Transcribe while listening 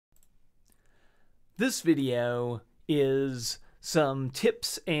This video is some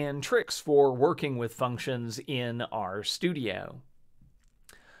tips and tricks for working with functions in RStudio.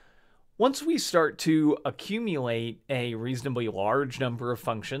 Once we start to accumulate a reasonably large number of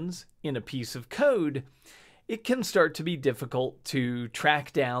functions in a piece of code, it can start to be difficult to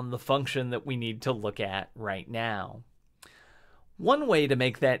track down the function that we need to look at right now. One way to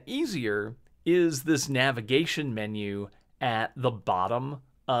make that easier is this navigation menu at the bottom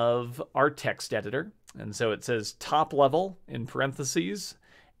of our text editor. And so it says top level in parentheses,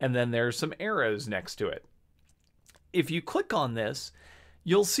 and then there's some arrows next to it. If you click on this,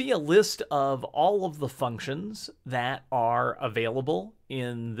 you'll see a list of all of the functions that are available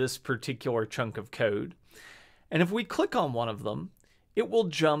in this particular chunk of code. And if we click on one of them, it will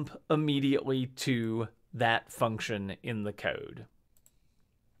jump immediately to that function in the code.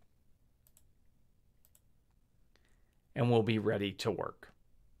 And we'll be ready to work.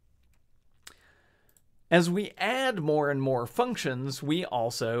 As we add more and more functions, we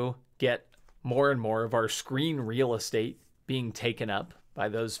also get more and more of our screen real estate being taken up by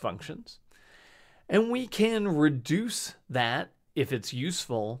those functions. And we can reduce that, if it's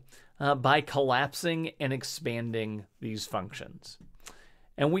useful, by collapsing and expanding these functions.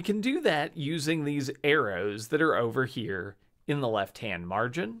 And we can do that using these arrows that are over here in the left-hand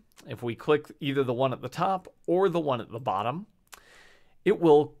margin. If we click either the one at the top or the one at the bottom, it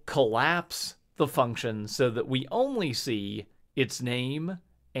will collapse the function so that we only see its name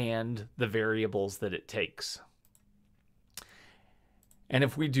and the variables that it takes. And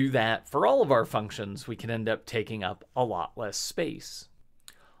if we do that for all of our functions, we can end up taking up a lot less space.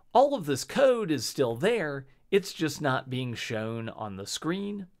 All of this code is still there, it's just not being shown on the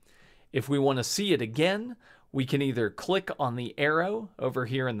screen. If we want to see it again, we can either click on the arrow over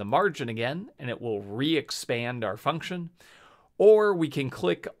here in the margin again, and it will re-expand our function, or we can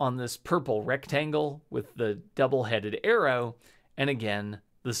click on this purple rectangle with the double-headed arrow, and again,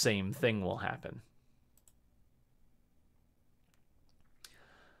 the same thing will happen.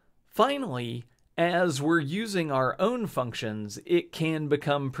 Finally, as we're using our own functions, it can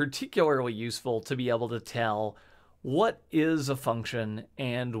become particularly useful to be able to tell what is a function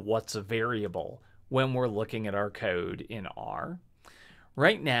and what's a variable when we're looking at our code in R.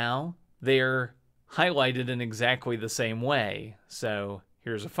 Right now, they're highlighted in exactly the same way. So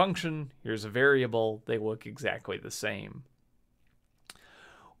here's a function, here's a variable, they look exactly the same.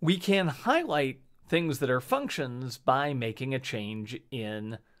 We can highlight things that are functions by making a change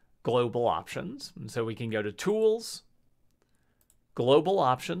in global options. And so we can go to Tools, Global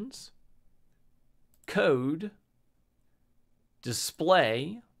Options, Code,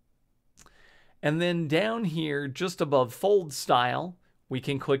 Display, and then down here, just above Fold Style, we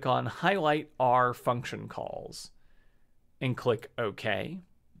can click on Highlight R Function Calls and click OK.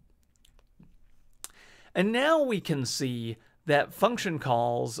 And now we can see that function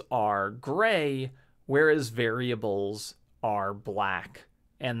calls are gray, whereas variables are black.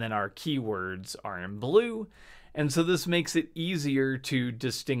 And then our keywords are in blue. And so this makes it easier to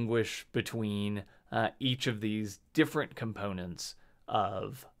distinguish between each of these different components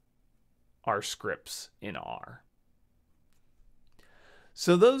of our scripts in R.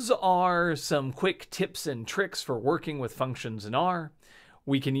 So those are some quick tips and tricks for working with functions in R.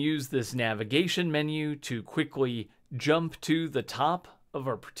 We can use this navigation menu to quickly jump to the top of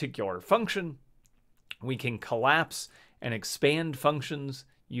a particular function. We can collapse and expand functions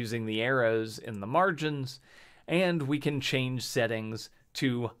using the arrows in the margins, and we can change settings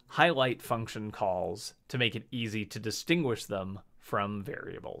to highlight function calls to make it easy to distinguish them from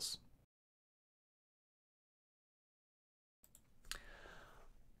variables.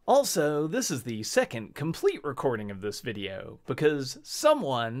 Also, this is the second complete recording of this video because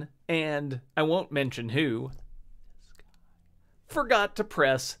someone, and I won't mention who, forgot to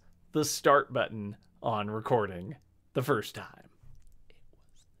press the start button on recording the first time.